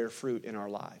that we bear fruit in our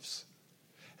lives.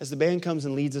 As the band comes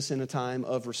and leads us in a time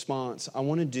of response, I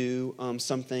want to do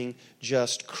something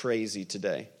just crazy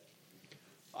today.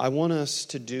 I want us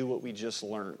to do what we just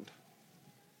learned.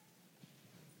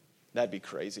 That'd be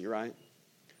crazy, right?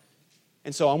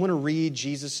 And so I want to read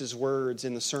Jesus' words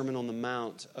in the Sermon on the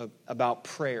Mount about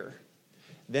prayer.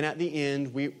 Then at the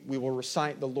end, we will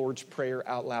recite the Lord's Prayer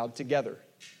out loud together.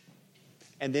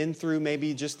 And then through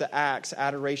maybe just the acts,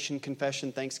 adoration,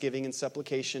 confession, thanksgiving, and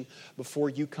supplication, before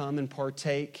you come and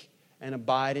partake and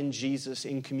abide in Jesus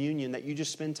in communion, that you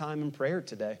just spend time in prayer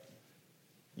today.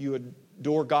 You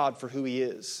adore God for who He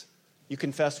is. You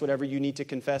confess whatever you need to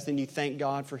confess. Then you thank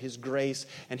God for His grace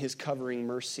and His covering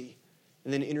mercy.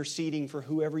 And then interceding for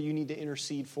whoever you need to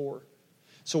intercede for.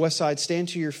 So Westside, stand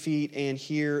to your feet and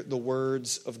hear the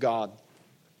words of God.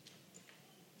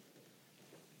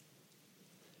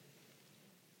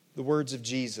 The words of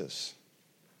Jesus.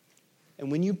 And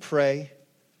when you pray,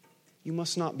 you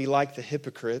must not be like the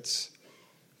hypocrites,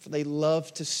 for they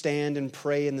love to stand and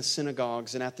pray in the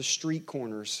synagogues and at the street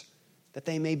corners, that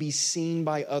they may be seen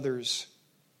by others.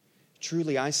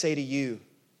 Truly, I say to you,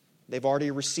 they've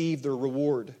already received their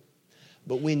reward.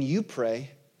 But when you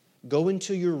pray, go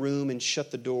into your room and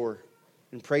shut the door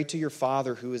and pray to your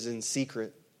Father who is in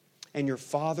secret. And your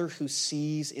Father who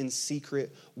sees in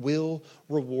secret will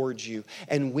reward you.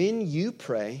 And when you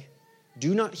pray,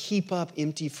 do not heap up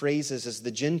empty phrases as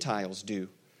the Gentiles do,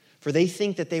 for they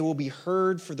think that they will be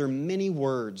heard for their many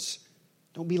words.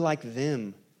 Don't be like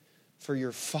them, for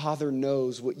your Father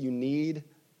knows what you need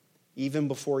even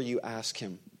before you ask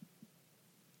Him.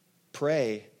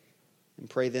 Pray, and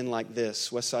pray then like this.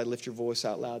 Westside, lift your voice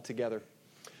out loud together.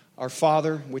 Our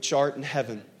Father, which art in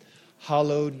heaven,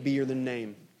 hallowed be your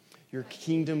name. Your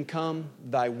kingdom come,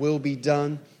 thy will be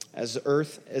done, as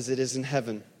earth as it is in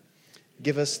heaven.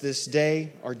 Give us this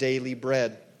day our daily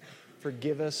bread.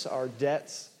 Forgive us our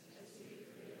debts.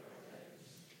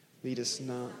 Lead us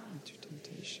not into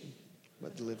temptation,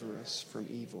 but deliver us from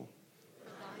evil.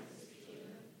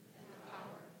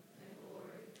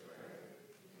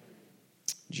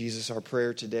 Jesus, our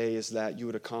prayer today is that you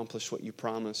would accomplish what you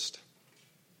promised,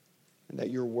 and that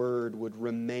your word would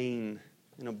remain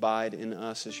and abide in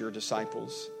us as your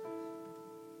disciples.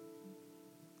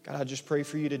 God, I just pray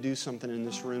for you to do something in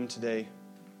this room today.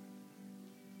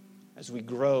 As we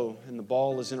grow and the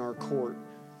ball is in our court,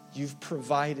 you've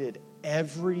provided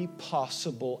every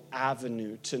possible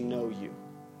avenue to know you.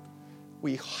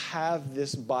 We have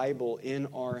this Bible in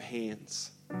our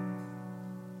hands.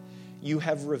 You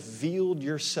have revealed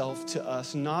yourself to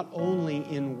us not only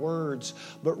in words,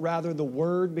 but rather the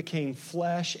Word became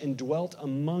flesh and dwelt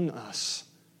among us.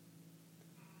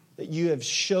 That you have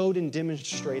showed and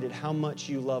demonstrated how much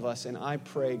you love us. And I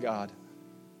pray, God,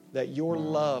 that your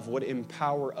love would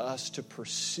empower us to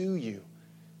pursue you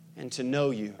and to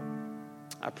know you.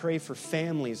 I pray for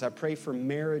families. I pray for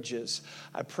marriages.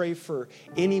 I pray for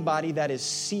anybody that is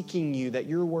seeking you, that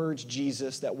your words,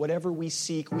 Jesus, that whatever we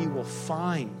seek, we will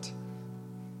find.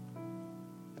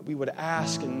 That we would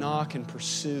ask and knock and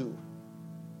pursue.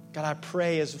 God, I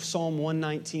pray, as Psalm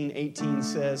 119:18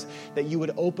 says, that you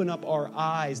would open up our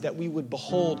eyes, that we would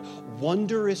behold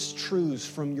wondrous truths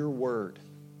from your word,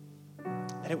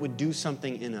 that it would do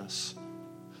something in us.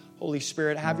 Holy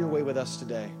Spirit, have your way with us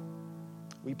today.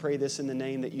 We pray this in the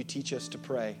name that you teach us to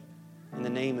pray, in the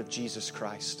name of Jesus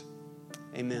Christ.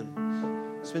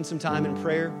 Amen. Spend some time in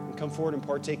prayer and come forward and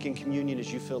partake in communion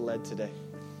as you feel led today.